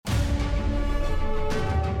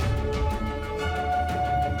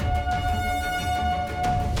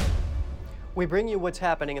We bring you what's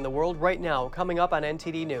happening in the world right now, coming up on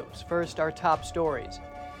NTD News. First, our top stories.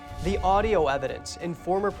 The audio evidence in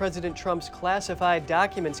former President Trump's classified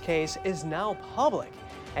documents case is now public.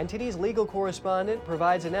 NTD's legal correspondent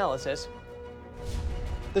provides analysis.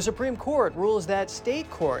 The Supreme Court rules that state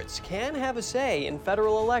courts can have a say in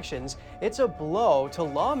federal elections. It's a blow to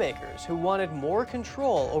lawmakers who wanted more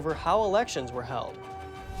control over how elections were held.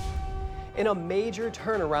 In a major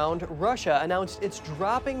turnaround, Russia announced it's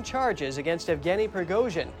dropping charges against Evgeny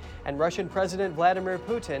Prigozhin, and Russian President Vladimir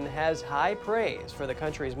Putin has high praise for the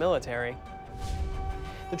country's military.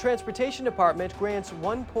 The Transportation Department grants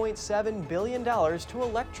 $1.7 billion to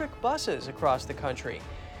electric buses across the country.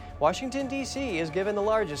 Washington, D.C. is given the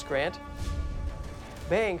largest grant.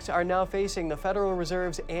 Banks are now facing the Federal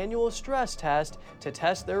Reserve's annual stress test to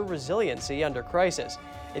test their resiliency under crisis.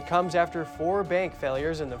 It comes after 4 bank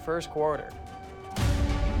failures in the first quarter.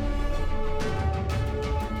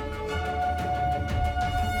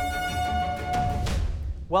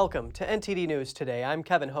 Welcome to NTD News Today. I'm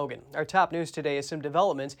Kevin Hogan. Our top news today is some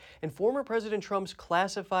developments in former President Trump's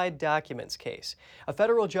classified documents case. A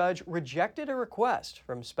federal judge rejected a request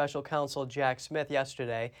from special counsel Jack Smith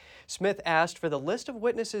yesterday. Smith asked for the list of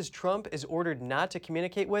witnesses Trump is ordered not to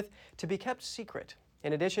communicate with to be kept secret.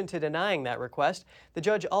 In addition to denying that request, the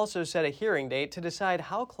judge also set a hearing date to decide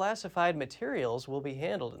how classified materials will be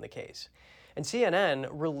handled in the case. And CNN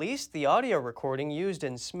released the audio recording used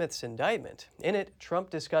in Smith's indictment. In it, Trump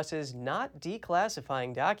discusses not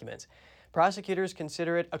declassifying documents. Prosecutors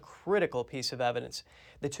consider it a critical piece of evidence.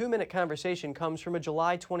 The 2-minute conversation comes from a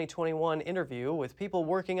July 2021 interview with people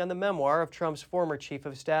working on the memoir of Trump's former chief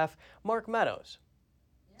of staff, Mark Meadows.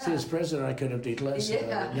 See, as president, I could have declassified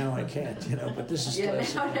it. Now I can't, but this is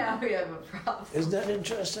classified. Now we have a problem. Isn't that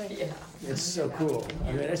interesting? Yeah. It's so cool.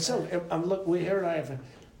 I mean, it's so, look, here and I have,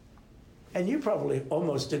 and you probably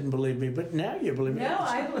almost didn't believe me, but now you believe me. No,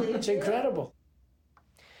 I believe it's incredible.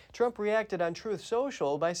 Trump reacted on Truth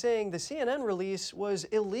Social by saying the CNN release was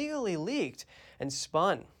illegally leaked and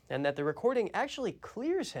spun, and that the recording actually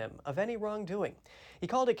clears him of any wrongdoing. He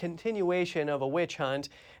called it continuation of a witch hunt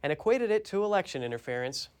and equated it to election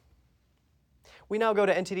interference. We now go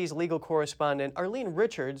to NTD's legal correspondent Arlene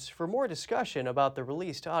Richards for more discussion about the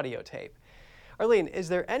released audio tape. Arlene, is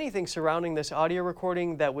there anything surrounding this audio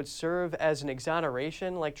recording that would serve as an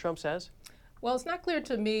exoneration like Trump says? Well, it's not clear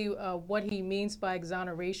to me what he means by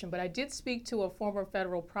exoneration, but I did speak to a former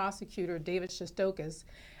federal prosecutor, David Shostakis,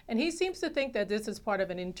 and he seems to think that this is part of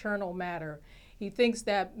an internal matter. He thinks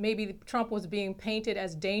that maybe Trump was being painted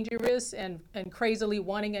as dangerous and crazily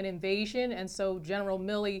wanting an invasion, and so General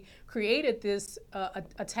Milley created this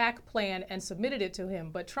attack plan and submitted it to him.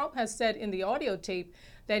 But Trump has said in the audio tape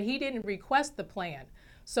that he didn't request the plan.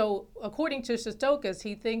 So according to Shostakis,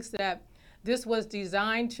 he thinks that this was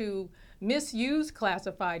designed to misuse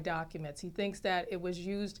classified documents. He thinks that it was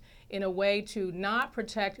used in a way to not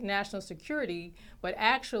protect national security, but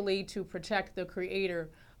actually to protect the creator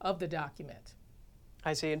of the document.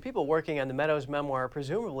 I see. And people working on the Meadows memoir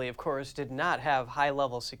presumably, of course, did not have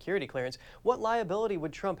high-level security clearance. What liability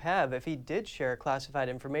would Trump have if he did share classified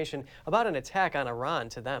information about an attack on Iran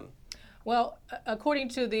to them? Well, according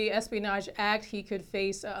to the Espionage Act, he could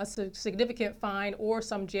face a significant fine or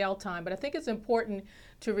some jail time. But I think it's important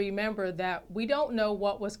to remember that we don't know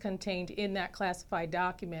what was contained in that classified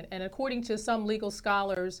document. And according to some legal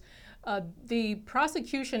scholars, the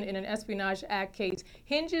prosecution in an Espionage Act case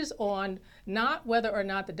hinges on not whether or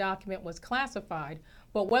not the document was classified,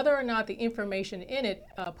 but whether or not the information in it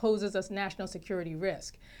poses a national security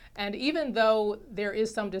risk. And even though there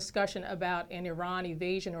is some discussion about an Iran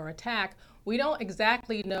invasion or attack, we don't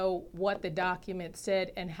exactly know what the document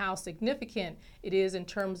said and how significant it is in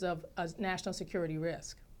terms of a national security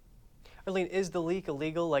risk. Arlene, is the leak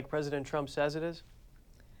illegal like President Trump says it is?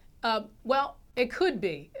 Well, it could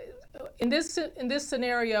be. In this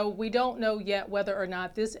scenario, we don't know yet whether or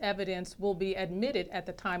not this evidence will be admitted at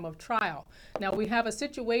the time of trial. Now, we have a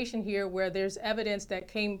situation here where there's evidence that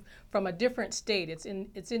came from a different state. It's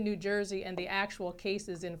in New Jersey, and the actual case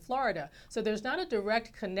is in Florida. So there's not a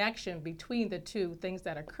direct connection between the two things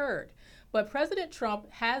that occurred. But President Trump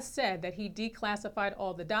has said that he declassified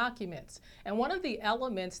all the documents. And one of the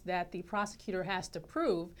elements that the prosecutor has to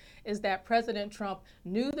prove is that President Trump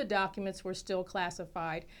knew the documents were still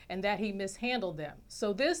classified and that he mishandled them.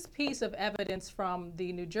 So this piece of evidence from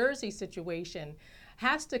the New Jersey situation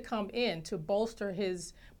has to come in to bolster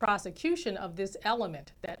his prosecution of this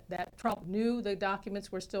element, that Trump knew the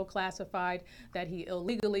documents were still classified, that he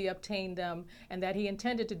illegally obtained them, and that he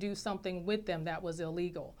intended to do something with them that was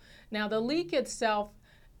illegal. Now, the leak itself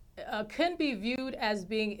can be viewed as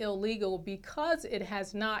being illegal because it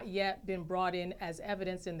has not yet been brought in as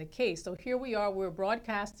evidence in the case. So here we are, we're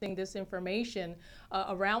broadcasting this information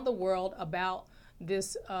around the world about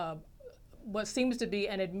this, what seems to be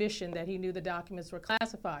an admission that he knew the documents were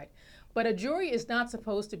classified. But a jury is not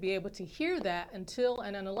supposed to be able to hear that until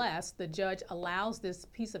and unless the judge allows this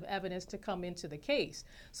piece of evidence to come into the case.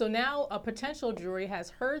 So now a potential jury has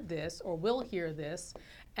heard this or will hear this,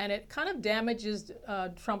 and it kind of damages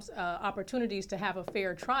Trump's opportunities to have a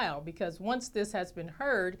fair trial, because once this has been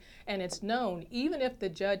heard and it's known, even if the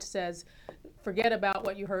judge says, forget about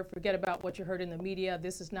what you heard, forget about what you heard in the media,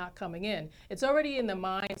 this is not coming in, it's already in the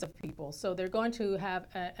minds of people. So they're going to have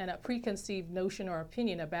a preconceived notion or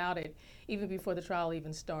opinion about it even before the trial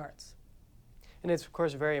even starts. And it's, of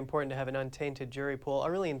course, very important to have an untainted jury pool.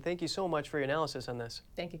 Aurelian, thank you so much for your analysis on this.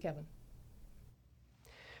 Thank you, Kevin.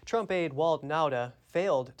 Trump aide Walt Nauta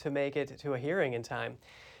failed to make it to a hearing in time.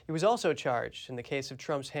 He was also charged in the case of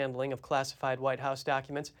Trump's handling of classified White House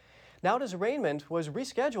documents. Nauta's arraignment was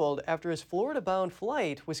rescheduled after his Florida-bound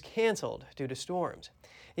flight was canceled due to storms.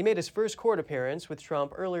 He made his first court appearance with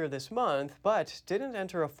Trump earlier this month, but didn't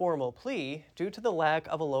enter a formal plea due to the lack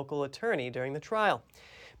of a local attorney during the trial.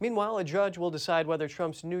 Meanwhile, a judge will decide whether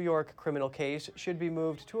Trump's New York criminal case should be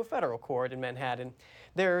moved to a federal court in Manhattan.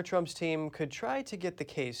 There, Trump's team could try to get the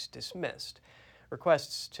case dismissed.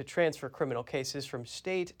 Requests to transfer criminal cases from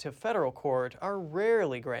state to federal court are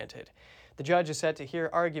rarely granted. The judge is set to hear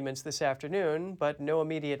arguments this afternoon, but no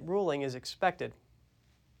immediate ruling is expected.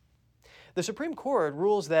 The Supreme Court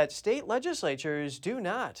rules that state legislatures do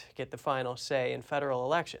not get the final say in federal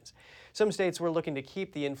elections. Some states were looking to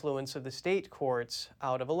keep the influence of the state courts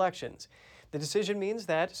out of elections. The decision means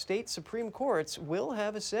that state Supreme Courts will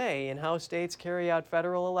have a say in how states carry out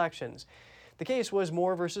federal elections. The case was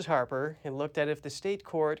Moore versus Harper and looked at if the state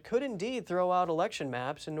court could indeed throw out election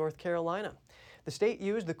maps in North Carolina. The state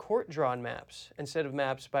used the court-drawn maps instead of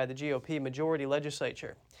maps by the GOP majority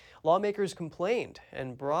legislature. Lawmakers complained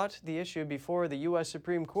and brought the issue before the U.S.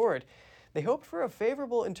 Supreme Court. They hoped for a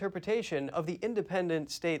favorable interpretation of the independent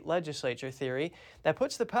state legislature theory that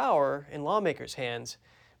puts the power in lawmakers' hands.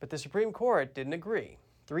 But the Supreme Court didn't agree.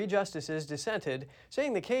 3 justices dissented,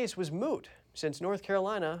 saying the case was moot since North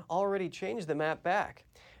Carolina already changed the map back,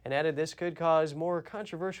 and added this could cause more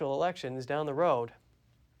controversial elections down the road.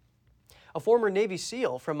 A former Navy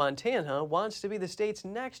SEAL from Montana wants to be the state's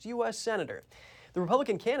next U.S. Senator. The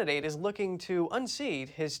Republican candidate is looking to unseat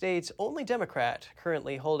his state's only Democrat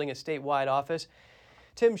currently holding a statewide office.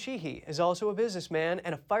 Tim Sheehy is also a businessman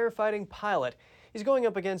and a firefighting pilot. He's going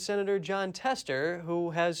up against Senator Jon Tester,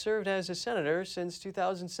 who has served as a senator since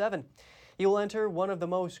 2007. He will enter one of the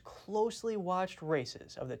most closely watched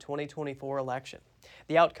races of the 2024 election.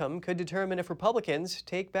 The outcome could determine if Republicans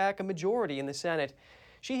take back a majority in the Senate.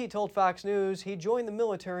 Sheehy told Fox News he joined the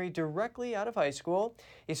military directly out of high school.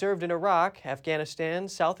 He served in Iraq, Afghanistan,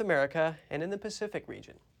 South America, and in the Pacific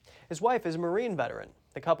region. His wife is a Marine veteran.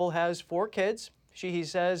 The couple has 4 kids. Sheehy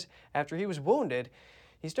says after he was wounded,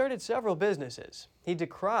 he started several businesses. He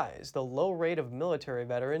decries the low rate of military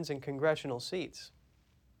veterans in congressional seats.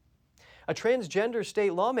 A transgender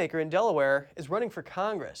state lawmaker in Delaware is running for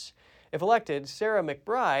Congress. If elected, Sarah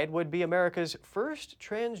McBride would be America's first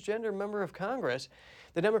transgender member of Congress.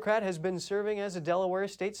 The Democrat has been serving as a Delaware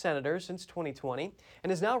state senator since 2020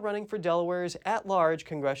 and is now running for Delaware's at-large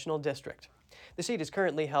congressional district. The seat is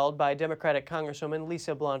currently held by Democratic Congresswoman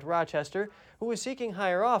Lisa Blunt Rochester, who is seeking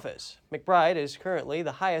higher office. McBride is currently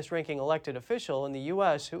the highest-ranking elected official in the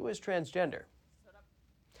U.S. who is transgender.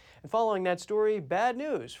 And following that story, bad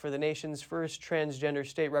news for the nation's first transgender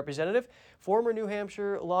state representative. Former New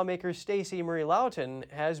Hampshire lawmaker Stacey Marie Lawton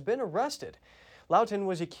has been arrested. Lawton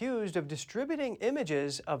was accused of distributing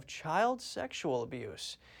images of child sexual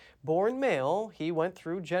abuse. Born male, he went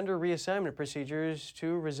through gender reassignment procedures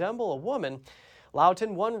to resemble a woman.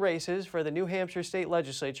 Lawton won races for the New Hampshire state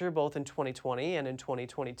legislature both in 2020 and in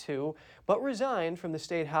 2022, but resigned from the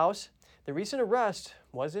state house. The recent arrest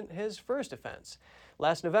wasn't his first offense.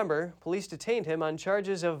 Last November, police detained him on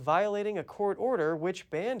charges of violating a court order which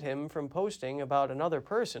banned him from posting about another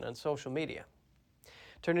person on social media.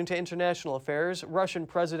 Turning to international affairs, Russian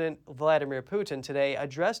President Vladimir Putin today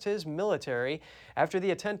addressed his military after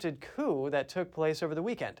the attempted coup that took place over the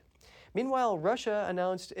weekend. Meanwhile, Russia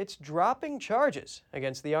announced it's dropping charges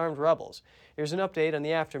against the armed rebels. Here's an update on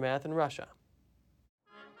the aftermath in Russia.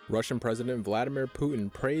 Russian President Vladimir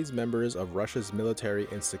Putin praised members of Russia's military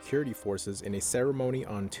and security forces in a ceremony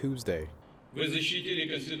on Tuesday.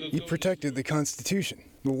 You protected the Constitution,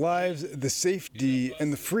 the lives, the safety,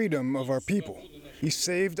 and the freedom of our people. You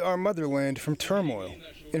saved our motherland from turmoil.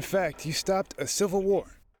 In fact, you stopped a civil war.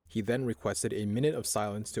 He then requested a minute of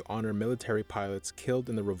silence to honor military pilots killed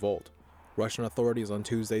in the revolt. Russian authorities on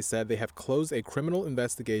Tuesday said they have closed a criminal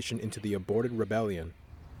investigation into the aborted rebellion.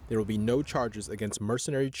 There will be no charges against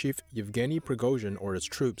mercenary chief Yevgeny Prigozhin or his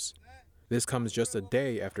troops. This comes just a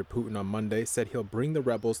day after Putin on Monday said he'll bring the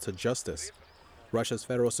rebels to justice. Russia's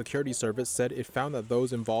Federal Security Service said it found that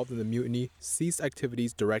those involved in the mutiny ceased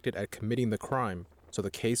activities directed at committing the crime, so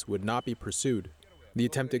the case would not be pursued. The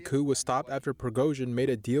attempted coup was stopped after Prigozhin made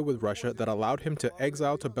a deal with Russia that allowed him to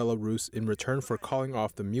exile to Belarus in return for calling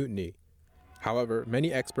off the mutiny. However,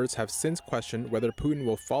 many experts have since questioned whether Putin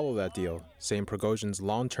will follow that deal, saying Prigozhin's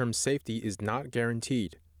long-term safety is not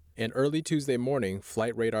guaranteed. And early Tuesday morning,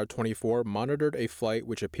 Flight Radar 24 monitored a flight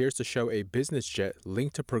which appears to show a business jet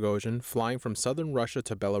linked to Prigozhin flying from southern Russia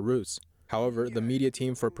to Belarus. However, the media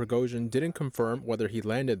team for Prigozhin didn't confirm whether he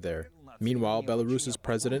landed there. Meanwhile, Belarus's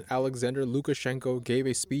President Alexander Lukashenko gave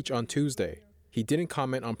a speech on Tuesday. He didn't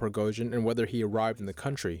comment on Prigozhin and whether he arrived in the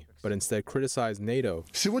country, but instead criticized NATO.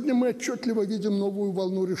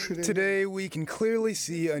 Today, we can clearly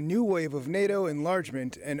see a new wave of NATO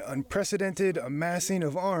enlargement and unprecedented amassing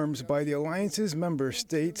of arms by the alliance's member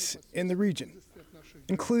states in the region,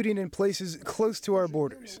 including in places close to our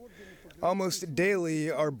borders. Almost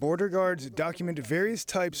daily, our border guards document various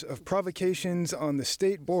types of provocations on the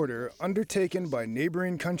state border undertaken by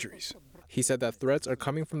neighboring countries. He said that threats are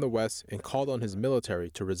coming from the West and called on his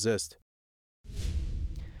military to resist.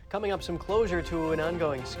 Coming up, some closure to an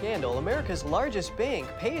ongoing scandal. America's largest bank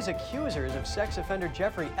pays accusers of sex offender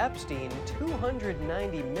Jeffrey Epstein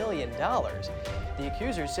 $290 million. The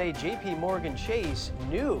accusers say JPMorgan Chase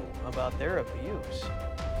knew about their abuse.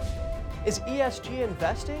 Is ESG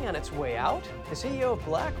investing on its way out? The CEO of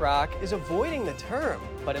BlackRock is avoiding the term,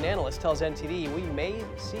 but an analyst tells NTD we may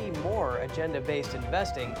see more agenda-based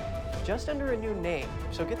investing just under a new name.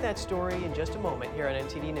 So get that story in just a moment here on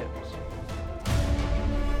NTD News.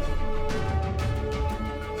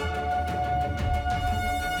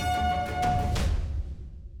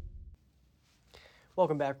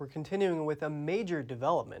 Welcome back. We're continuing with a major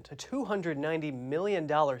development, a $290 million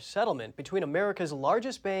settlement between America's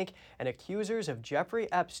largest bank and accusers of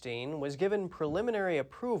Jeffrey Epstein was given preliminary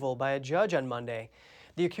approval by a judge on Monday.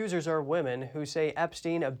 The accusers are women who say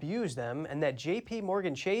Epstein abused them and that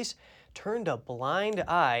JPMorgan Chase turned a blind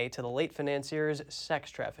eye to the late financier's sex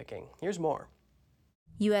trafficking. Here's more.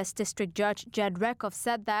 U.S. District Judge Jed Rakoff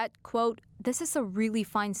said that, quote, "This is a really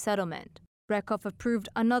fine settlement." Rakoff approved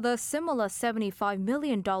another similar $75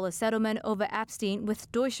 million settlement over Epstein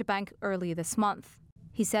with Deutsche Bank early this month.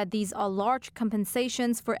 He said these are large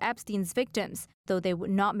compensations for Epstein's victims, though they would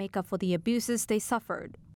not make up for the abuses they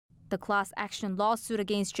suffered. The class action lawsuit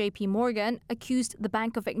against JPMorgan accused the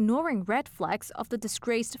bank of ignoring red flags of the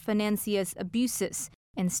disgraced financier's abuses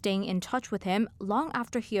and staying in touch with him long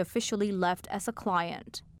after he officially left as a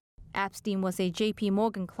client. Epstein was a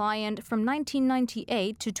JPMorgan client from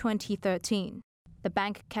 1998 to 2013. The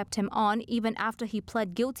bank kept him on even after he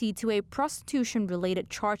pled guilty to a prostitution-related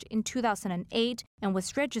charge in 2008 and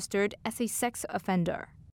was registered as a sex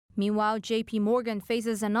offender. Meanwhile, JPMorgan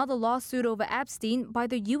faces another lawsuit over Epstein by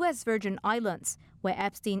the U.S. Virgin Islands, where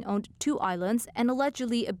Epstein owned 2 islands and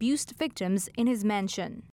allegedly abused victims in his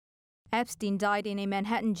mansion. Epstein died in a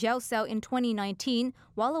Manhattan jail cell in 2019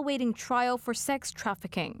 while awaiting trial for sex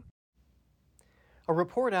trafficking. A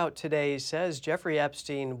report out today says Jeffrey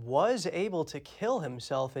Epstein was able to kill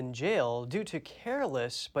himself in jail due to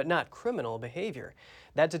careless but not criminal behavior.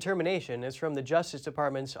 That determination is from the Justice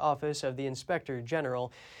Department's Office of the Inspector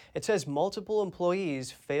General. It says multiple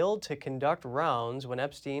employees failed to conduct rounds when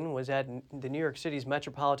Epstein was at the New York City's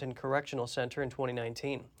Metropolitan Correctional Center in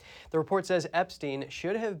 2019. The report says Epstein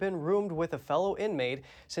should have been roomed with a fellow inmate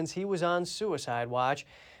since he was on suicide watch,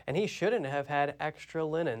 and he shouldn't have had extra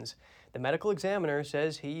linens. The medical examiner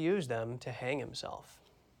says he used them to hang himself.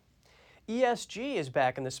 ESG is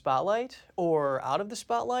back in the spotlight, or out of the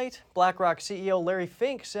spotlight. BlackRock CEO Larry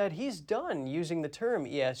Fink said he's done using the term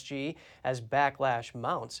ESG as backlash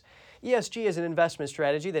mounts. ESG is an investment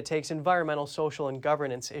strategy that takes environmental, social, and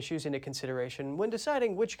governance issues into consideration when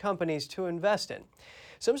deciding which companies to invest in.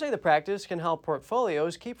 Some say the practice can help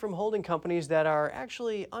portfolios keep from holding companies that are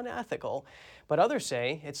actually unethical, but others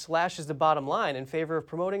say it slashes the bottom line in favor of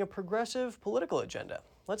promoting a progressive political agenda.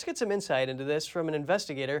 Let's get some insight into this from an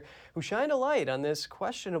investigator who shined a light on this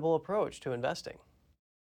questionable approach to investing.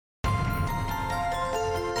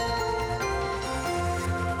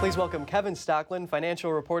 Please welcome Kevin Stockland,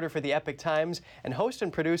 financial reporter for the Epoch Times and host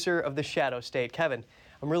and producer of The Shadow State. Kevin,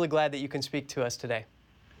 I'm really glad that you can speak to us today.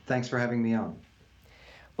 Thanks for having me on.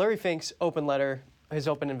 Larry Fink's open letter his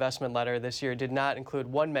open investment letter this year did not include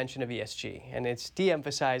one mention of ESG, and it's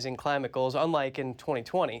de-emphasizing climate goals, unlike in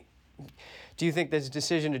 2020. Do you think this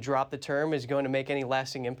decision to drop the term is going to make any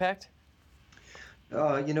lasting impact?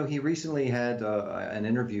 He recently had an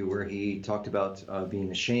interview where he talked about being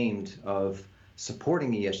ashamed of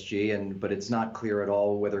supporting ESG, but it's not clear at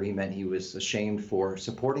all whether he meant he was ashamed for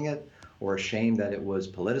supporting it or ashamed that it was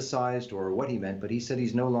politicized or what he meant. But he said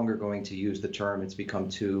he's no longer going to use the term. It's become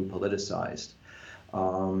too politicized.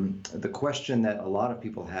 The question that a lot of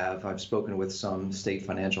people have, I've spoken with some state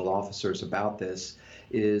financial officers about this,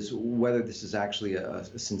 is whether this is actually a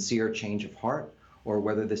sincere change of heart or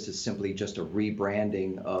whether this is simply just a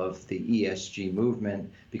rebranding of the ESG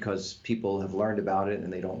movement because people have learned about it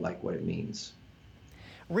and they don't like what it means.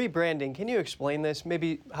 Rebranding, can you explain this?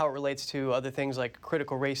 Maybe how it relates to other things like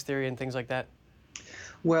critical race theory and things like that?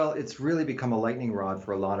 Well, it's really become a lightning rod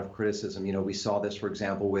for a lot of criticism. We saw this, for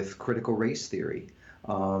example, with critical race theory.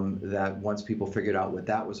 That once people figured out what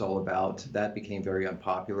that was all about, that became very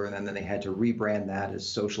unpopular, and then they had to rebrand that as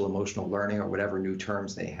social emotional learning or whatever new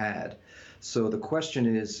terms they had. So the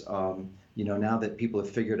question is, now that people have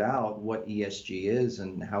figured out what ESG is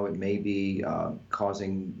and how it may be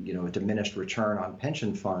causing, a diminished return on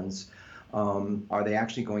pension funds, are they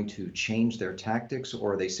actually going to change their tactics,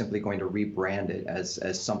 or are they simply going to rebrand it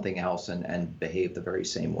as something else and behave the very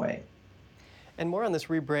same way? And more on this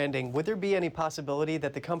rebranding, would there be any possibility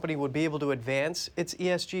that the company would be able to advance its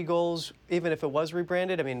ESG goals even if it was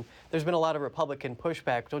rebranded? I mean, there's been a lot of Republican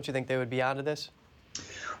pushback. Don't you think they would be onto this?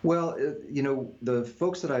 Well, the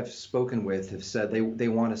folks that I've spoken with have said they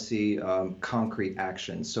want to see concrete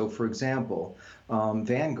action. So, for example,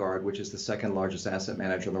 Vanguard, which is the second largest asset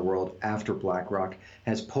manager in the world after BlackRock,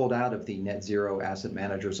 has pulled out of the Net Zero Asset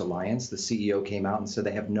Managers Alliance. The CEO came out and said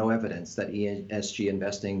they have no evidence that ESG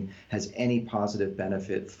investing has any positive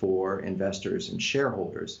benefit for investors and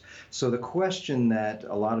shareholders. So the question that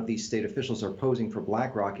a lot of these state officials are posing for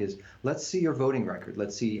BlackRock is, let's see your voting record.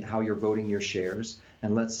 Let's see how you're voting your shares.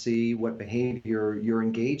 And let's see what behavior you're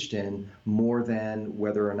engaged in, more than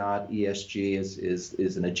whether or not ESG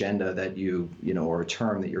is an agenda that or a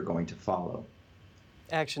term that you're going to follow.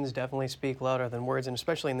 Actions definitely speak louder than words, and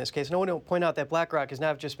especially in this case. And I want to point out that BlackRock has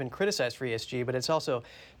not just been criticized for ESG, but it's also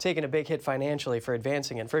taken a big hit financially for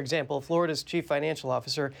advancing it. For example, Florida's chief financial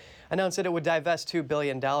officer announced that it would divest $2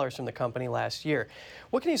 billion from the company last year.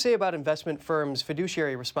 What can you say about investment firms'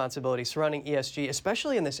 fiduciary responsibility surrounding ESG,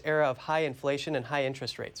 especially in this era of high inflation and high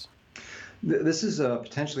interest rates? This is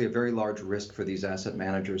potentially a very large risk for these asset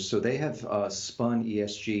managers. So they have spun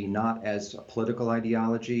ESG not as a political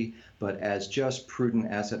ideology, but as just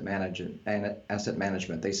prudent asset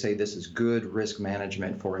management. They say this is good risk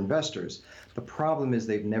management for investors. The problem is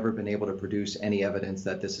they've never been able to produce any evidence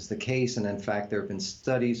that this is the case. And in fact, there have been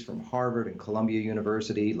studies from Harvard and Columbia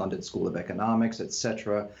University, London School of Economics,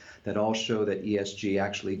 etc., that all show that ESG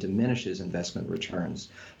actually diminishes investment returns.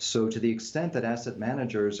 So to the extent that asset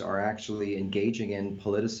managers are actually engaging in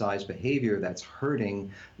politicized behavior that's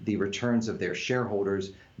hurting the returns of their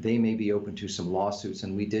shareholders, they may be open to some lawsuits.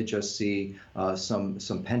 And we did just see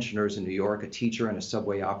some pensioners in New York, a teacher and a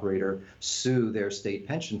subway operator, sue their state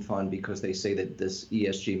pension fund because they say that this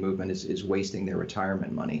ESG movement is wasting their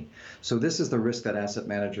retirement money. So this is the risk that asset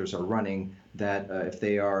managers are running, that if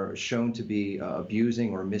they are shown to be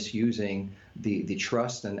abusing or misusing the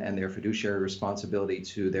trust and their fiduciary responsibility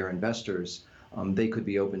to their investors, they could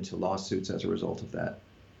be open to lawsuits as a result of that.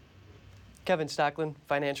 Kevin Stockland,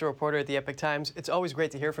 financial reporter at the Epoch Times. It's always great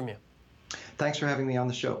to hear from you. Thanks for having me on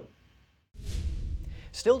the show.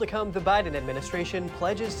 Still to come, the Biden administration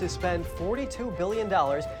pledges to spend $42 billion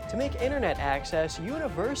to make internet access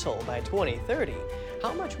universal by 2030.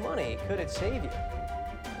 How much money could it save you?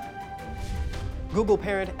 Google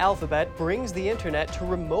parent Alphabet brings the internet to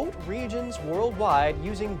remote regions worldwide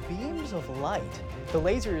using beams of light. The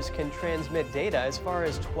lasers can transmit data as far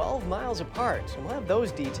as 12 miles apart. So we'll have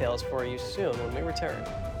those details for you soon when we return.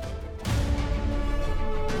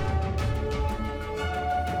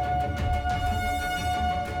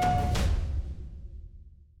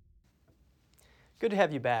 Good to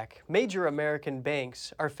have you back. Major American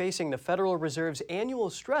banks are facing the Federal Reserve's annual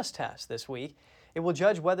stress test this week. It will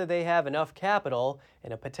judge whether they have enough capital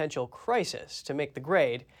in a potential crisis to make the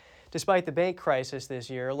grade. Despite the bank crisis this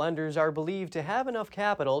year, lenders are believed to have enough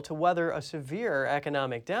capital to weather a severe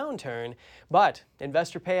economic downturn, but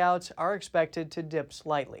investor payouts are expected to dip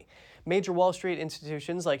slightly. Major Wall Street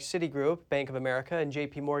institutions like Citigroup, Bank of America, and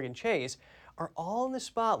JPMorgan Chase are all in the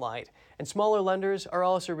spotlight, and smaller lenders are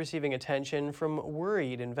also receiving attention from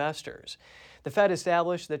worried investors. The Fed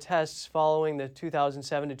established the tests following the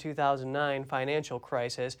 2007 to 2009 financial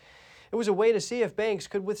crisis. It was a way to see if banks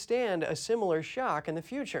could withstand a similar shock in the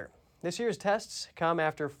future. This year's tests come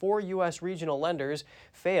after 4 U.S. regional lenders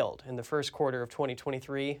failed in the first quarter of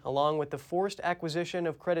 2023, along with the forced acquisition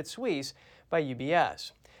of Credit Suisse by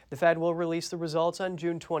UBS. The Fed will release the results on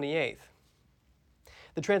June 28th.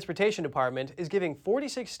 The Transportation Department is giving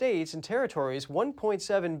 46 states and territories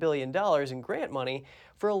 $1.7 billion in grant money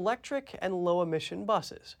for electric and low-emission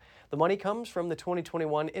buses. The money comes from the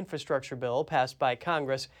 2021 infrastructure bill passed by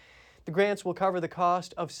Congress. The grants will cover the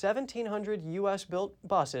cost of 1,700 U.S.-built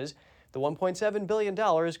buses. The $1.7 billion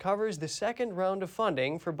covers the second round of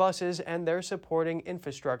funding for buses and their supporting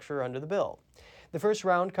infrastructure under the bill. The first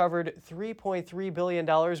round covered $3.3 billion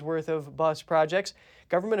worth of bus projects.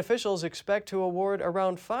 Government officials expect to award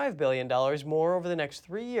around $5 billion more over the next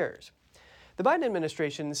 3 years. The Biden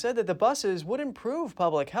administration said that the buses would improve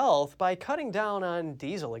public health by cutting down on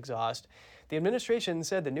diesel exhaust. The administration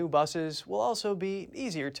said the new buses will also be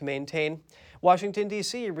easier to maintain. Washington,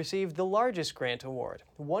 D.C. received the largest grant award.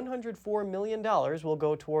 $104 million will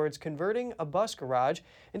go towards converting a bus garage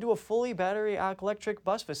into a fully battery electric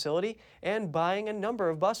bus facility and buying a number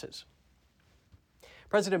of buses.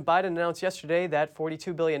 President Biden announced yesterday that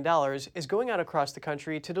 $42 billion is going out across the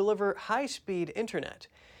country to deliver high-speed internet.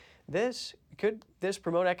 Could this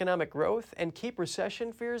promote economic growth and keep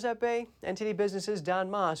recession fears at bay? NTD Business's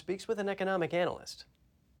Don Ma speaks with an economic analyst.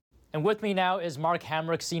 And with me now is Mark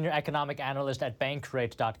Hamrick, Senior Economic Analyst at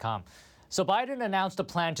Bankrate.com. So Biden announced a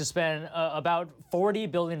plan to spend about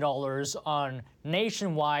 $40 billion on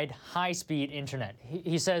nationwide high-speed internet.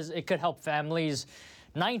 He says it could help families,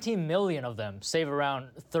 19 million of them, save around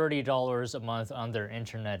 $30 a month on their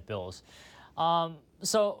internet bills.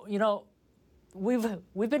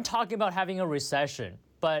 We've been talking about having a recession,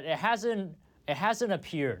 but it hasn't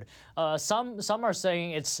appeared. Some are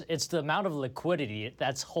saying it's the amount of liquidity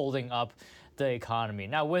that's holding up the economy.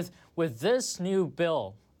 Now with this new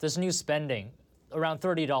bill, this new spending, around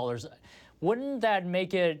 $30, wouldn't that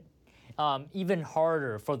make it even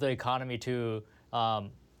harder for the economy to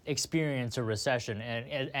experience a recession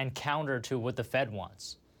and counter to what the Fed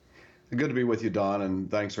wants? Good to be with you, Don,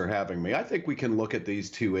 and thanks for having me. I think we can look at these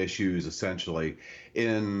two issues essentially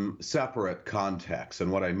in separate contexts.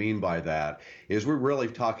 And what I mean by that is we're really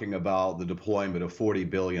talking about the deployment of $40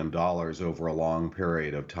 billion over a long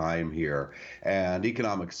period of time here. And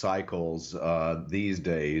economic cycles these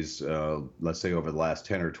days, let's say over the last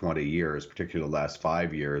 10 or 20 years, particularly the last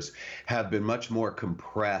 5 years, have been much more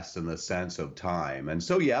compressed in the sense of time. And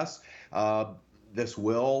so, yes, this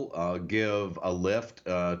will give a lift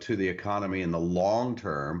to the economy in the long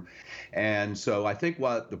term. And so I think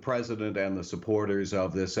what the president and the supporters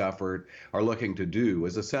of this effort are looking to do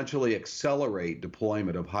is essentially accelerate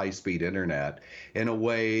deployment of high-speed internet in a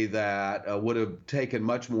way that would have taken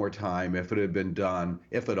much more time if it had been done,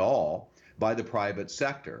 if at all, by the private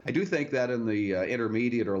sector. I do think that in the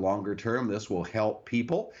intermediate or longer term, this will help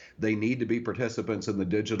people. They need to be participants in the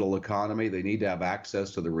digital economy. They need to have access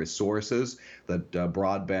to the resources that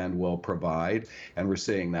broadband will provide, and we're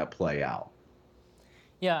seeing that play out.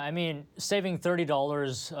 Yeah, I mean, saving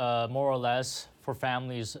 $30 more or less for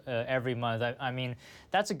families every month, I mean,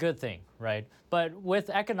 that's a good thing, right? But with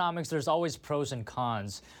economics, there's always pros and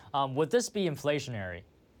cons. Would this be inflationary?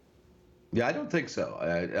 Yeah, I don't think so.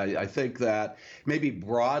 I think that maybe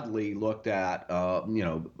broadly looked at,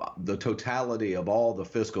 the totality of all the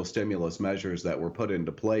fiscal stimulus measures that were put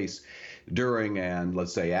into place during and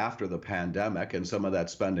let's say after the pandemic, and some of that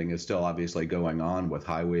spending is still obviously going on with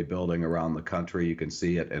highway building around the country. You can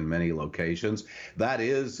see it in many locations. That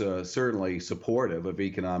is certainly supportive of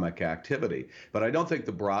economic activity. But I don't think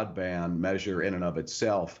the broadband measure in and of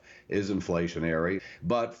itself is inflationary.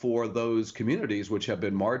 But for those communities which have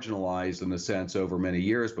been marginalized in a sense over many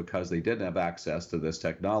years because they didn't have access to this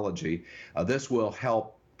technology, this will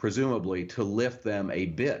help presumably to lift them a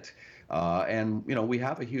bit. And we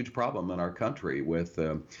have a huge problem in our country with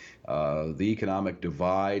the economic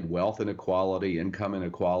divide, wealth inequality, income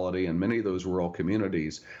inequality, and many of those rural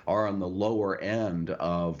communities are on the lower end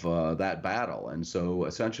of that battle. And so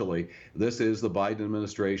essentially, this is the Biden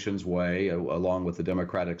administration's way, along with the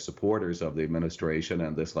Democratic supporters of the administration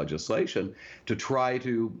and this legislation, to try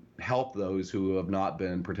to help those who have not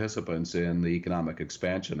been participants in the economic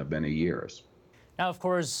expansion of many years. Now, of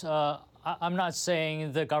course, I'm not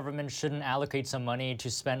saying the government shouldn't allocate some money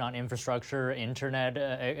to spend on infrastructure, internet,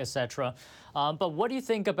 etc. But what do you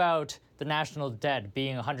think about the national debt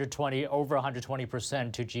being over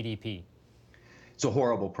 120% to GDP? It's a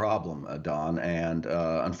horrible problem, Don, and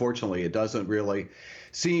unfortunately, it doesn't really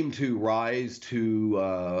seem to rise to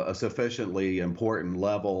a sufficiently important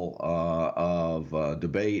level of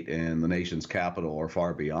debate in the nation's capital or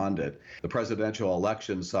far beyond it. The presidential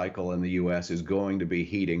election cycle in the U.S. is going to be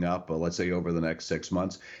heating up, let's say, over the next 6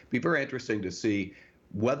 months. It'll be very interesting to see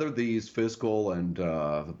whether these fiscal and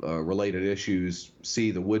related issues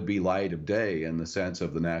see the would-be light of day in the sense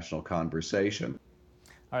of the national conversation.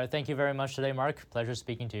 All right, thank you very much today, Mark. Pleasure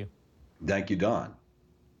speaking to you. Thank you, Don.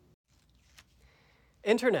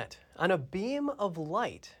 Internet on a beam of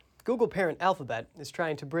light. Google parent Alphabet is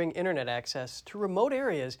trying to bring internet access to remote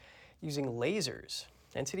areas using lasers.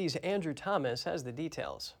 NTD's Andrew Thomas has the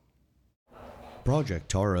details. Project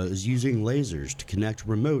Tara is using lasers to connect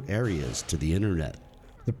remote areas to the internet.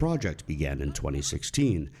 The project began in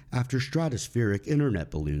 2016 after stratospheric internet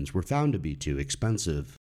balloons were found to be too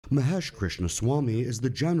expensive. Mahesh Krishnaswamy is the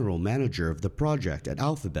general manager of the project at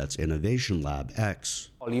Alphabet's Innovation Lab X.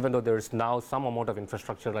 Even though there is now some amount of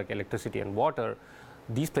infrastructure like electricity and water,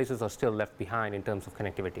 these places are still left behind in terms of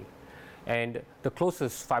connectivity. And the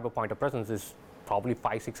closest fiber point of presence is probably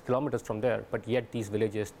 5-6 kilometers from there, but yet these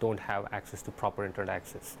villages don't have access to proper internet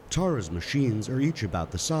access. Tara's machines are each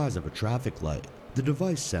about the size of a traffic light. The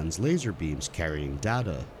device sends laser beams carrying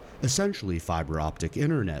data, essentially fiber optic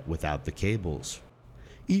internet without the cables.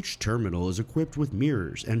 Each terminal is equipped with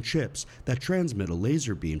mirrors and chips that transmit a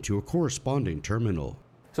laser beam to a corresponding terminal.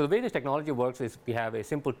 So the way this technology works is we have a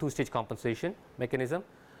simple two-stage compensation mechanism.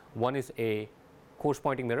 One is a coarse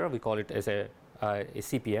pointing mirror, we call it as a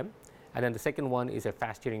CPM, and then the second one is a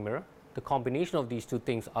fast steering mirror. The combination of these two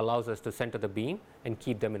things allows us to center the beam and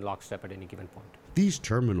keep them in lockstep at any given point. These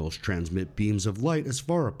terminals transmit beams of light as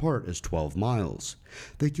far apart as 12 miles.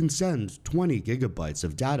 They can send 20 gigabytes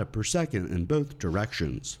of data per second in both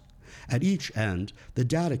directions. At each end, the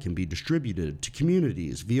data can be distributed to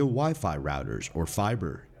communities via Wi-Fi routers or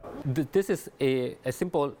fiber. This is as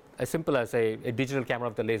simple as a digital camera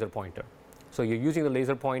of the laser pointer. So you're using the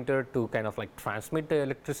laser pointer to kind of like transmit the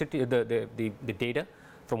electricity, the data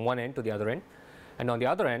from one end to the other end. And on the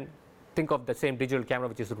other end, think of the same digital camera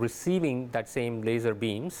which is receiving that same laser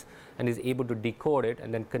beams and is able to decode it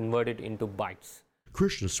and then convert it into bytes.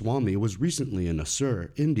 Krishnaswamy was recently in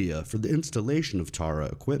Assur, India, for the installation of Tara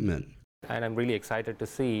equipment. And I'm really excited to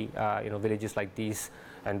see villages like these,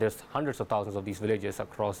 and there's hundreds of thousands of these villages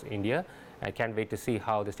across India. I can't wait to see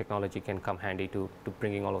how this technology can come handy to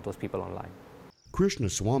bringing all of those people online.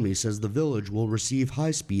 Krishnaswamy says the village will receive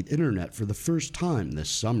high-speed internet for the first time this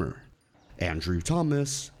summer. Andrew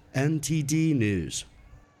Thomas, NTD News.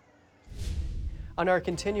 On our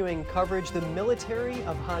continuing coverage, the military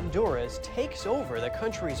of Honduras takes over the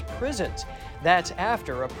country's prisons. That's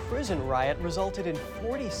after a prison riot resulted in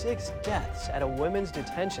 46 deaths at a women's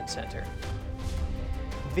detention center.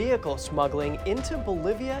 Vehicle smuggling into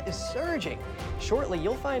Bolivia is surging. Shortly,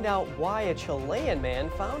 you'll find out why a Chilean man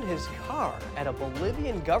found his car at a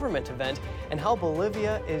Bolivian government event and how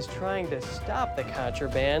Bolivia is trying to stop the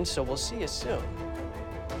contraband, so we'll see you soon.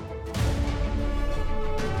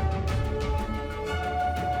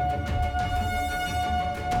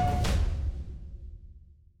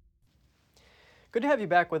 Good to have you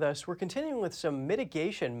back with us. We're continuing with some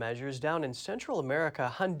mitigation measures down in Central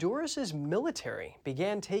America. Honduras's military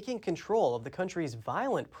began taking control of the country's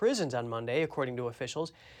violent prisons on Monday, according to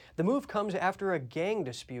officials. The move comes after a gang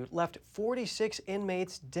dispute left 46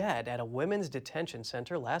 inmates dead at a women's detention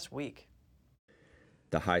center last week.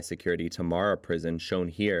 The high-security Tamara prison shown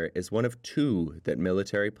here is one of two that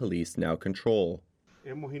military police now control.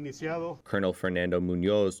 Colonel Fernando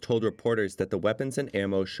Munoz told reporters that the weapons and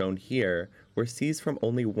ammo shown here were seized from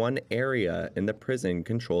only one area in the prison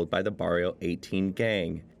controlled by the Barrio 18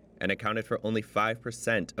 gang and accounted for only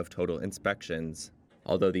 5% of total inspections.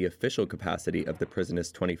 Although the official capacity of the prison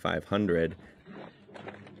is 2,500,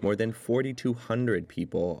 more than 4,200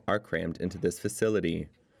 people are crammed into this facility.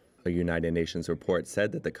 A United Nations report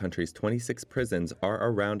said that the country's 26 prisons are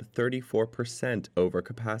around 34% over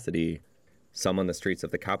capacity. Some on the streets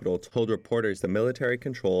of the capital told reporters the military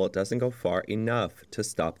control doesn't go far enough to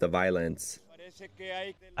stop the violence.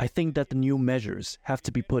 I think that the new measures have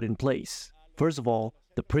to be put in place. First of all,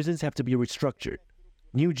 the prisons have to be restructured.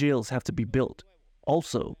 New jails have to be built.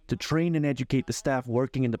 Also, to train and educate the staff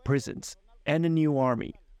working in the prisons, and a new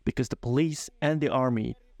army, because the police and the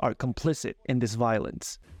army are complicit in this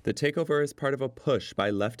violence. The takeover is part of a push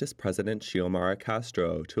by leftist President Xiomara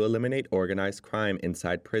Castro to eliminate organized crime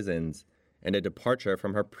inside prisons, and a departure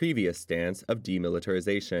from her previous stance of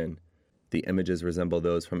demilitarization. The images resemble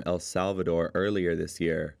those from El Salvador earlier this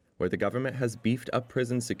year, where the government has beefed up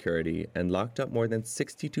prison security and locked up more than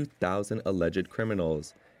 62,000 alleged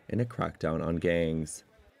criminals in a crackdown on gangs.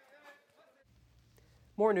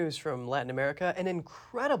 More news from Latin America. An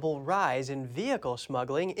incredible rise in vehicle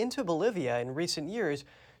smuggling into Bolivia in recent years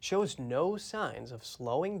shows no signs of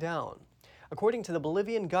slowing down. According to the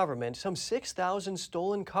Bolivian government, some 6,000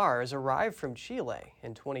 stolen cars arrived from Chile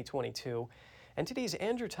in 2022. NTD's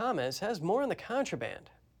Andrew Thomas has more on the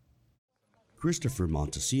contraband. Christopher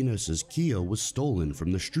Montesinos' Kia was stolen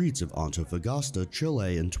from the streets of Antofagasta,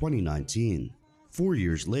 Chile in 2019. 4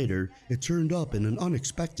 years later, it turned up in an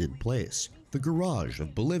unexpected place, the garage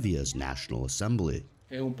of Bolivia's National Assembly.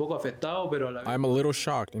 I'm a little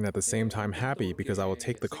shocked and at the same time happy because I will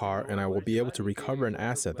take the car and I will be able to recover an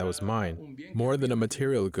asset that was mine. More than a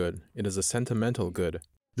material good, it is a sentimental good.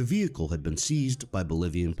 The vehicle had been seized by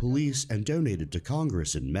Bolivian police and donated to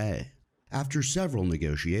Congress in May. After several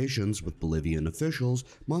negotiations with Bolivian officials,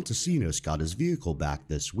 Montesinos got his vehicle back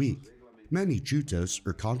this week. Many chutos,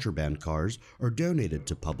 or contraband cars, are donated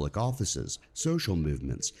to public offices, social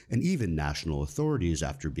movements, and even national authorities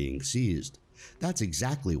after being seized. That's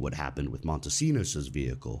exactly what happened with Montesinos'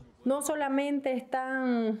 vehicle.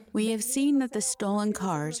 We have seen that the stolen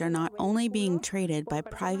cars are not only being traded by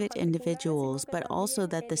private individuals, but also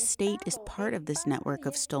that the state is part of this network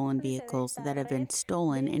of stolen vehicles that have been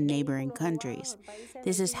stolen in neighboring countries.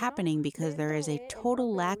 This is happening because there is a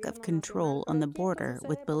total lack of control on the border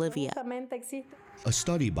with Bolivia. A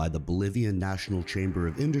study by the Bolivian National Chamber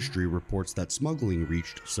of Industry reports that smuggling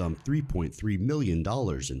reached some $3.3 million in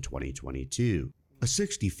 2022. A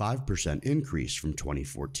 65% increase from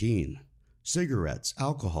 2014. Cigarettes,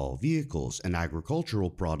 alcohol, vehicles, and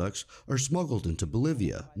agricultural products are smuggled into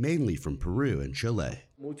Bolivia, mainly from Peru and Chile.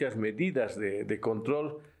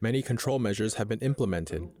 Many control measures have been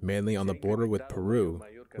implemented, mainly on the border with Peru.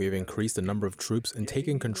 We have increased the number of troops and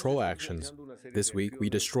taken control actions. This week,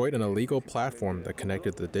 we destroyed an illegal platform that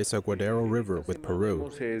connected the Desaguadero River with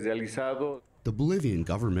Peru. The Bolivian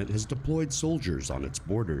government has deployed soldiers on its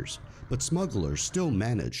borders, but smugglers still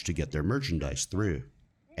manage to get their merchandise through.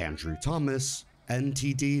 Andrew Thomas,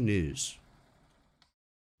 NTD News.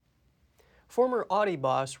 Former Audi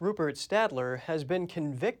boss Rupert Stadler has been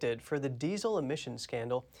convicted for the diesel emissions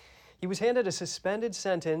scandal. He was handed a suspended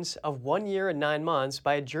sentence of 1 year and 9 months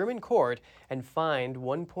by a German court and fined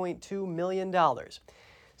 $1.2 million.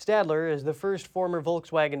 Stadler is the first former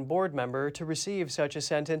Volkswagen board member to receive such a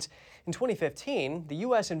sentence. In 2015, the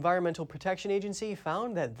U.S. Environmental Protection Agency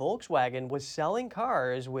found that Volkswagen was selling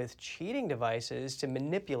cars with cheating devices to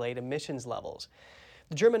manipulate emissions levels.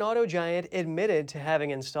 The German auto giant admitted to having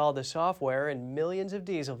installed the software in millions of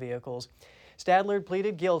diesel vehicles. Stadler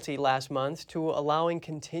pleaded guilty last month to allowing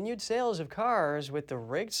continued sales of cars with the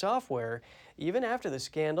rigged software, even after the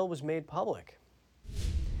scandal was made public.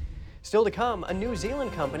 Still to come, a New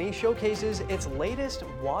Zealand company showcases its latest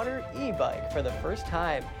water e-bike for the first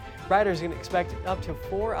time. Riders can expect up to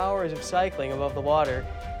 4 hours of cycling above the water.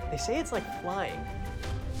 They say it's like flying.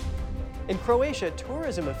 In Croatia,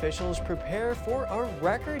 tourism officials prepare for a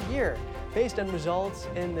record year. Based on results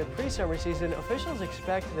in the pre-summer season, officials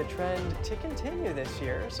expect the trend to continue this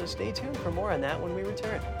year, so stay tuned for more on that when we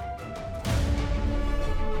return.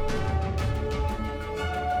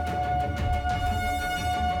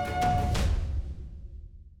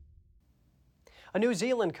 A New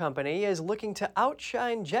Zealand company is looking to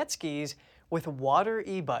outshine jet skis with water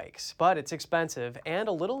e-bikes, but it's expensive and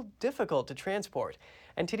a little difficult to transport.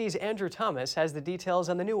 NTD's Andrew Thomas has the details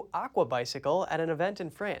on the new Aqua bicycle at an event in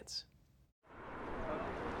France.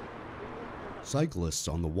 Cyclists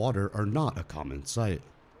on the water are not a common sight,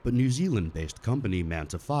 but New Zealand-based company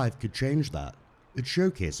Manta 5 could change that. It's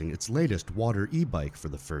showcasing its latest water e-bike for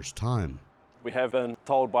the first time. We have been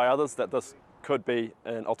told by others that this could be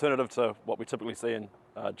an alternative to what we typically see in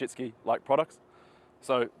jet ski-like products.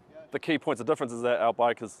 So the key points of difference is that our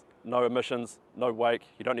bike has no emissions, no wake,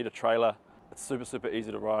 you don't need a trailer, it's super, super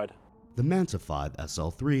easy to ride. The Manta 5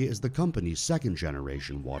 SL3 is the company's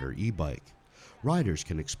second-generation water e-bike. Riders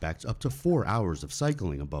can expect up to 4 hours of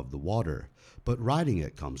cycling above the water, but riding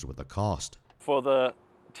it comes with a cost. For the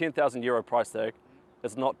 €10,000 price tag,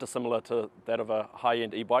 it's not dissimilar to that of a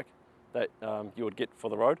high-end e-bike that you would get for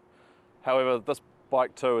the road. However, this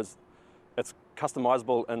bike too it's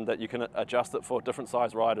customizable in that you can adjust it for different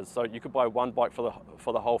size riders. So you could buy one bike for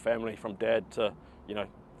the whole family, from dad to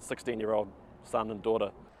 16-year-old son and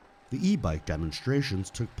daughter. The e-bike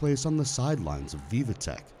demonstrations took place on the sidelines of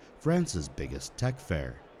Vivatech, France's biggest tech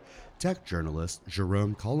fair. Tech journalist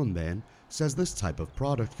Jérôme Colombin says this type of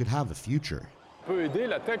product could have a future.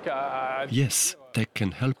 Yes, tech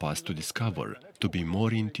can help us to discover, to be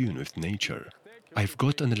more in tune with nature. I've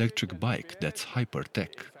got an electric bike that's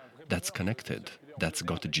hyper-tech, that's connected, that's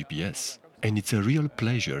got a GPS. And it's a real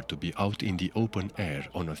pleasure to be out in the open air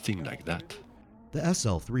on a thing like that. The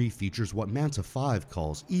SL3 features what Manta 5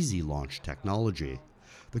 calls easy launch technology.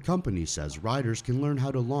 The company says riders can learn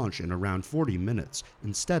how to launch in around 40 minutes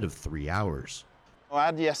instead of 3 hours. I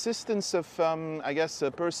had the assistance of, I guess,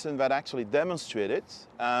 a person that actually demonstrated,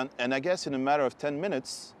 and I guess in a matter of 10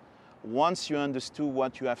 minutes, once you understood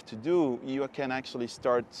what you have to do, you can actually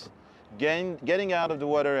start getting out of the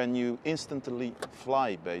water and you instantly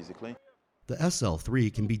fly, basically. The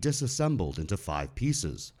SL3 can be disassembled into 5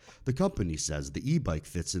 pieces. The company says the e-bike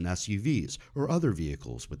fits in SUVs or other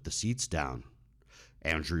vehicles with the seats down.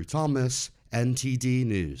 Andrew Thomas, NTD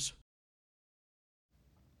News.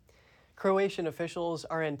 Croatian officials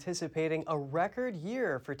are anticipating a record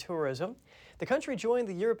year for tourism. The country joined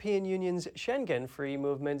the European Union's Schengen free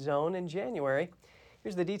movement zone in January.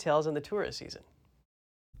 Here's the details on the tourist season.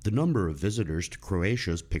 The number of visitors to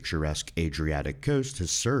Croatia's picturesque Adriatic coast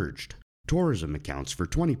has surged. Tourism accounts for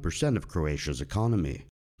 20% of Croatia's economy.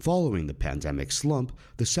 Following the pandemic slump,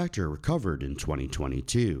 the sector recovered in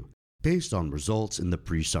 2022. Based on results in the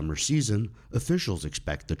pre-summer season, officials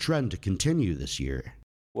expect the trend to continue this year.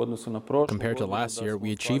 Compared to last year,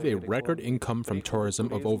 we achieved a record income from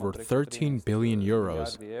tourism of over 13 billion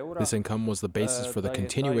euros. This income was the basis for the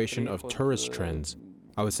continuation of tourist trends.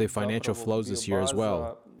 I would say financial flows this year as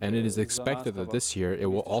well, and it is expected that this year it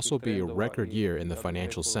will also be a record year in the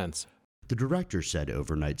financial sense. The director said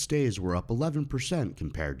overnight stays were up 11%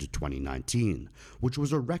 compared to 2019, which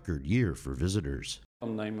was a record year for visitors.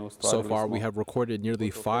 So far, we have recorded nearly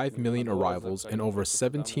 5 million arrivals and over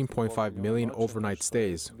 17.5 million overnight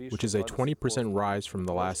stays, which is a 20% rise from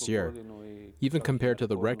the last year. Even compared to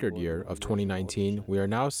the record year of 2019, we are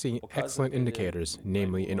now seeing excellent indicators,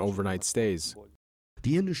 namely in overnight stays.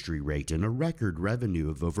 The industry raked in a record revenue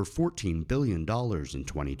of over $14 billion in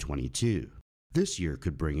 2022. This year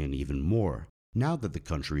could bring in even more, now that the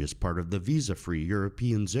country is part of the visa-free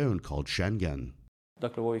European zone called Schengen.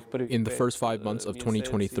 In the first 5 months of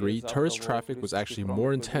 2023, tourist traffic was actually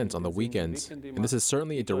more intense on the weekends, and this is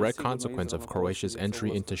certainly a direct consequence of Croatia's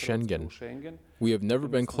entry into Schengen. We have never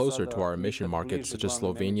been closer to our emission markets such as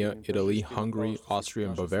Slovenia, Italy, Hungary, Austria,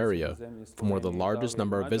 and Bavaria, from where the largest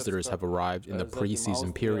number of visitors have arrived in the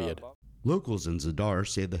pre-season period. Locals in Zadar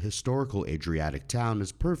say the historical Adriatic town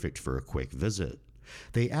is perfect for a quick visit.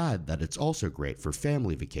 They add that it's also great for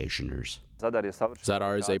family vacationers.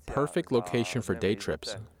 Zadar is a perfect location for day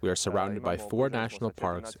trips. We are surrounded by 4 national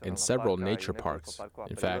parks and several nature parks.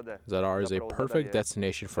 In fact, Zadar is a perfect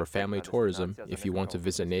destination for family tourism if you want to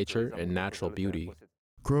visit nature and natural beauty.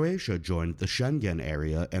 Croatia joined the Schengen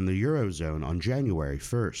area and the Eurozone on January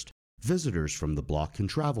 1st. Visitors from the bloc can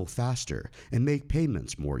travel faster and make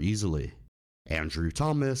payments more easily. Andrew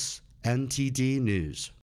Thomas, NTD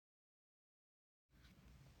News.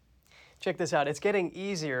 Check this out. It's getting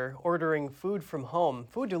easier ordering food from home.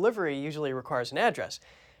 Food delivery usually requires an address,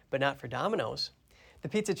 but not for Domino's. The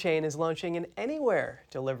pizza chain is launching an anywhere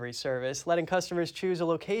delivery service, letting customers choose a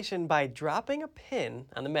location by dropping a pin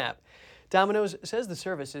on the map. Domino's says the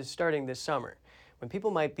service is starting this summer, when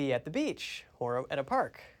people might be at the beach or at a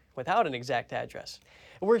park without an exact address.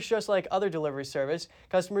 It works just like other delivery service.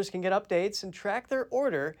 Customers can get updates and track their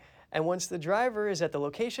order, and once the driver is at the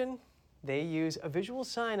location, they use a visual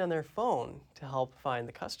sign on their phone to help find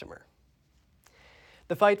the customer.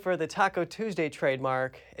 The fight for the Taco Tuesday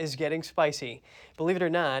trademark is getting spicy. Believe it or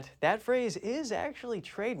not, that phrase is actually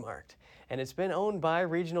trademarked, and it's been owned by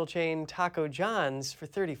regional chain Taco John's for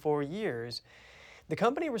 34 years. The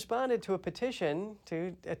company responded to a petition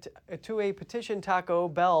Taco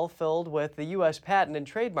Bell filed with the U.S. Patent and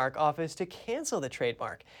Trademark Office to cancel the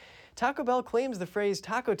trademark. Taco Bell claims the phrase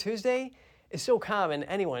Taco Tuesday is so common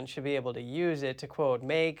anyone should be able to use it to, quote,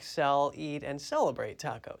 make, sell, eat, and celebrate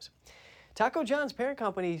tacos. Taco John's parent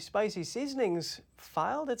company, Spicy Seasonings,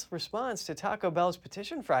 filed its response to Taco Bell's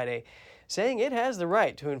petition Friday, saying it has the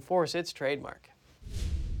right to enforce its trademark.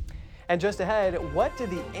 And just ahead, what did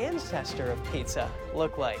the ancestor of pizza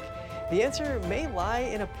look like? The answer may lie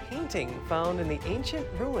in a painting found in the ancient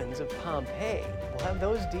ruins of Pompeii. We'll have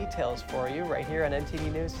those details for you right here on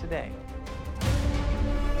NTD News Today.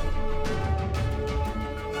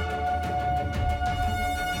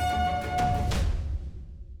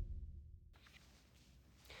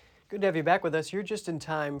 Good to have you back with us. You're just in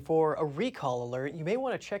time for a recall alert. You may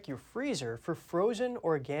want to check your freezer for frozen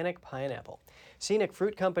organic pineapple. Scenic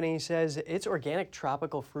Fruit Company says its organic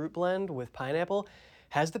tropical fruit blend with pineapple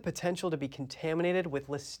has the potential to be contaminated with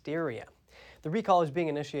Listeria. The recall is being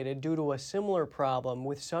initiated due to a similar problem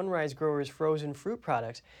with Sunrise Growers' frozen fruit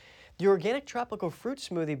products. The organic tropical fruit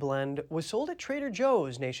smoothie blend was sold at Trader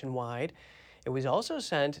Joe's nationwide. It was also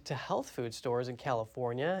sent to health food stores in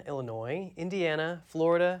California, Illinois, Indiana,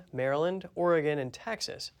 Florida, Maryland, Oregon, and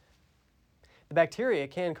Texas. The bacteria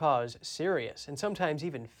can cause serious and sometimes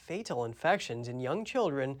even fatal infections in young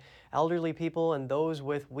children, elderly people, and those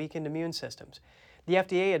with weakened immune systems. The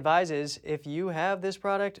FDA advises if you have this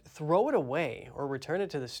product, throw it away or return it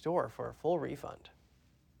to the store for a full refund.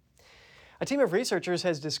 A team of researchers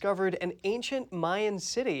has discovered an ancient Mayan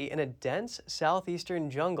city in a dense southeastern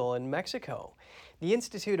jungle in Mexico. The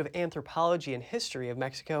Institute of Anthropology and History of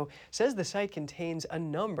Mexico says the site contains a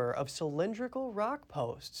number of cylindrical rock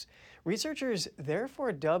posts. Researchers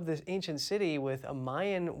therefore dubbed this ancient city with a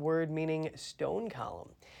Mayan word meaning stone column.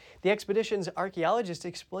 The expedition's archaeologists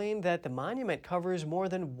explained that the monument covers more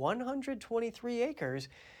than 123 acres.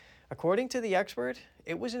 According to the expert,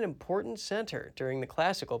 it was an important center during the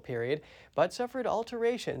classical period, but suffered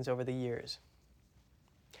alterations over the years.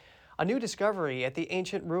 A new discovery at the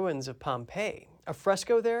ancient ruins of Pompeii. A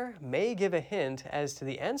fresco there may give a hint as to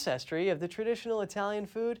the ancestry of the traditional Italian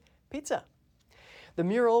food, pizza. The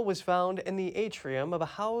mural was found in the atrium of a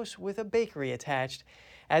house with a bakery attached.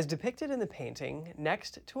 As depicted in the painting,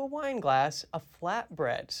 next to a wine glass, a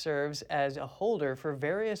flatbread serves as a holder for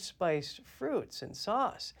various spiced fruits and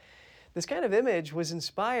sauce. This kind of image was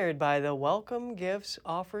inspired by the welcome gifts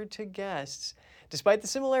offered to guests. Despite the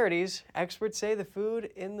similarities, experts say the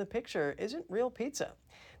food in the picture isn't real pizza.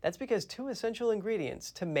 That's because two essential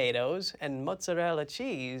ingredients, tomatoes and mozzarella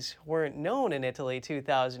cheese, weren't known in Italy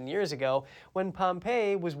 2,000 years ago when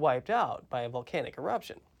Pompeii was wiped out by a volcanic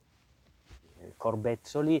eruption.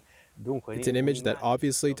 It's an image that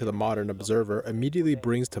obviously to the modern observer immediately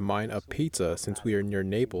brings to mind a pizza since we are near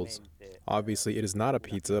Naples. Obviously it is not a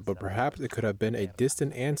pizza, but perhaps it could have been a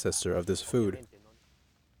distant ancestor of this food.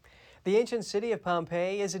 The ancient city of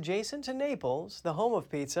Pompeii is adjacent to Naples, the home of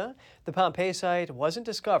pizza. The Pompeii site wasn't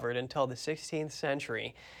discovered until the 16th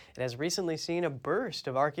century. It has recently seen a burst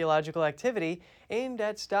of archaeological activity aimed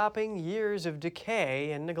at stopping years of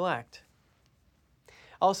decay and neglect.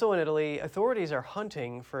 Also in Italy, authorities are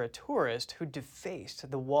hunting for a tourist who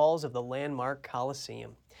defaced the walls of the landmark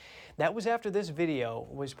Colosseum. That was after this video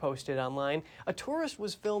was posted online. A tourist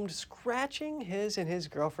was filmed scratching his and his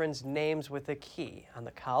girlfriend's names with a key on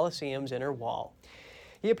the Colosseum's inner wall.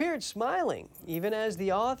 He appeared smiling, even as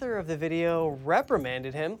the author of the video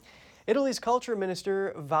reprimanded him. Italy's culture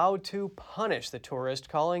minister vowed to punish the tourist,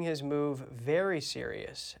 calling his move very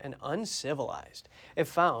serious and uncivilized. If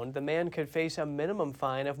found, the man could face a minimum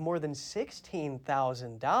fine of more than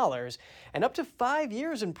 $16,000 and up to 5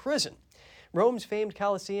 years in prison. Rome's famed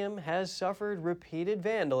Colosseum has suffered repeated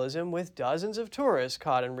vandalism with dozens of tourists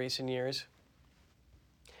caught in recent years.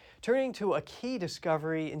 Turning to a key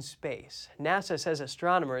discovery in space, NASA says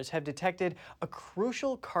astronomers have detected a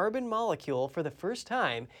crucial carbon molecule for the first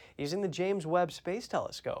time using the James Webb Space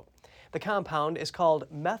Telescope. The compound is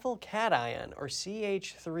called methyl cation, or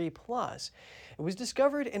CH3+. It was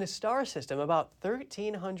discovered in a star system about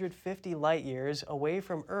 1,350 light years away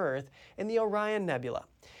from Earth in the Orion Nebula.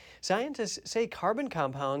 Scientists say carbon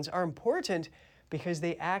compounds are important because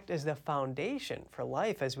they act as the foundation for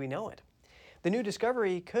life as we know it. The new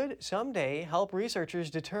discovery could someday help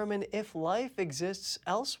researchers determine if life exists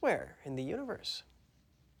elsewhere in the universe.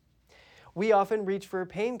 We often reach for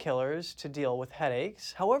painkillers to deal with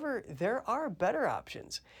headaches. However, there are better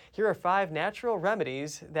options. Here are 5 natural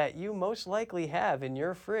remedies that you most likely have in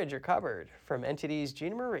your fridge or cupboard from NTD's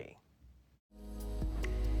Jean Marie.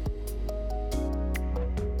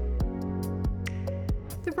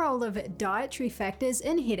 The role of dietary factors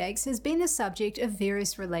in headaches has been the subject of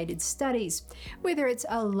various related studies. Whether it's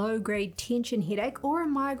a low-grade tension headache or a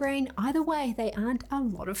migraine, either way, they aren't a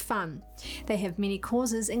lot of fun. They have many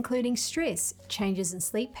causes including stress, changes in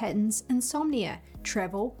sleep patterns, insomnia,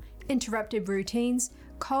 travel, interrupted routines,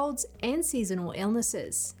 colds, and seasonal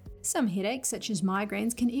illnesses. Some headaches, such as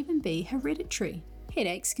migraines, can even be hereditary.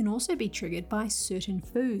 Headaches can also be triggered by certain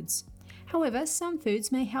foods. However, some foods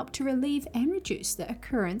may help to relieve and reduce the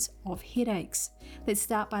occurrence of headaches. Let's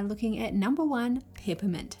start by looking at number 1,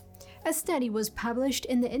 peppermint. A study was published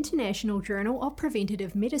in the International Journal of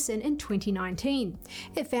Preventative Medicine in 2019.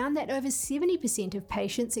 It found that over 70% of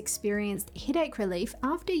patients experienced headache relief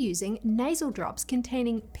after using nasal drops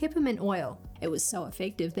containing peppermint oil. It was so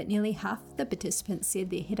effective that nearly half the participants said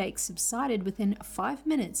their headaches subsided within 5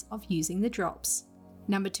 minutes of using the drops.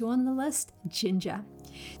 Number 2 on the list, ginger.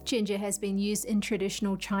 Ginger has been used in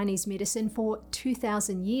traditional Chinese medicine for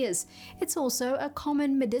 2,000 years. It's also a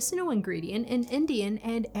common medicinal ingredient in Indian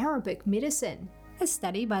and Arabic medicine. A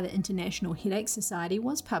study by the International Headache Society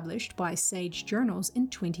was published by Sage Journals in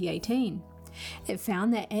 2018. It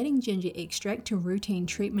found that adding ginger extract to routine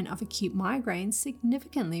treatment of acute migraines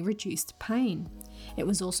significantly reduced pain. It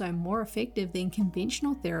was also more effective than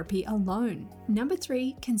conventional therapy alone. Number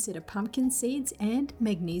 3, consider pumpkin seeds and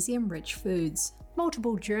magnesium-rich foods.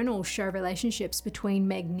 Multiple journals show relationships between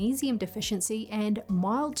magnesium deficiency and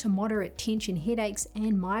mild to moderate tension headaches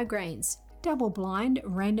and migraines. Double-blind,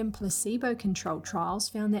 random placebo-controlled trials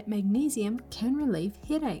found that magnesium can relieve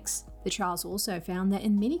headaches. The trials also found that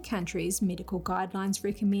in many countries, medical guidelines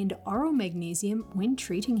recommend oral magnesium when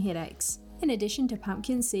treating headaches. In addition to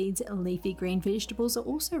pumpkin seeds, leafy green vegetables are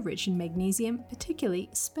also rich in magnesium, particularly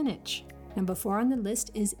spinach. Number 4 on the list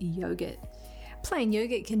is yogurt. Plain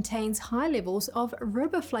yogurt contains high levels of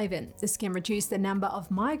riboflavin. This can reduce the number of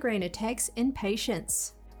migraine attacks in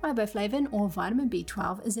patients. Riboflavin, or vitamin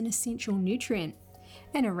B12, is an essential nutrient.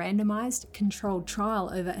 In a randomized, controlled trial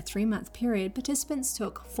over a 3-month period, participants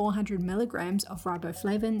took 400 milligrams of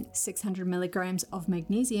riboflavin, 600 milligrams of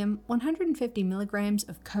magnesium, 150 milligrams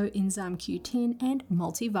of coenzyme Q10, and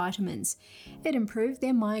multivitamins. It improved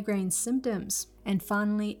their migraine symptoms. And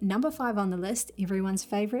finally, number 5 on the list, everyone's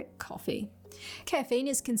favorite, coffee. Caffeine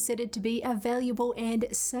is considered to be a valuable and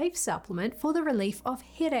safe supplement for the relief of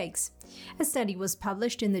headaches. A study was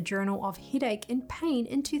published in the Journal of Headache and Pain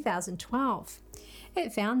in 2012.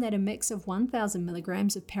 It found that a mix of 1,000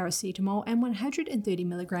 milligrams of paracetamol and 130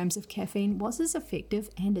 milligrams of caffeine was as effective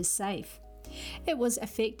and as safe. It was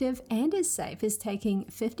effective and as safe as taking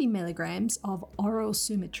 50 milligrams of oral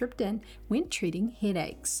sumatriptan when treating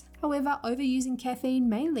headaches. However, overusing caffeine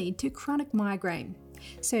may lead to chronic migraine.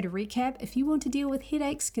 So to recap, if you want to deal with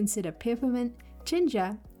headaches, consider peppermint,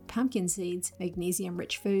 ginger, pumpkin seeds,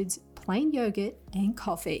 magnesium-rich foods, plain yogurt, and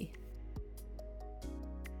coffee.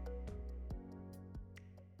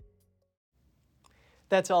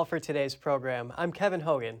 That's all for today's program. I'm Kevin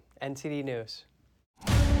Hogan, NTD News.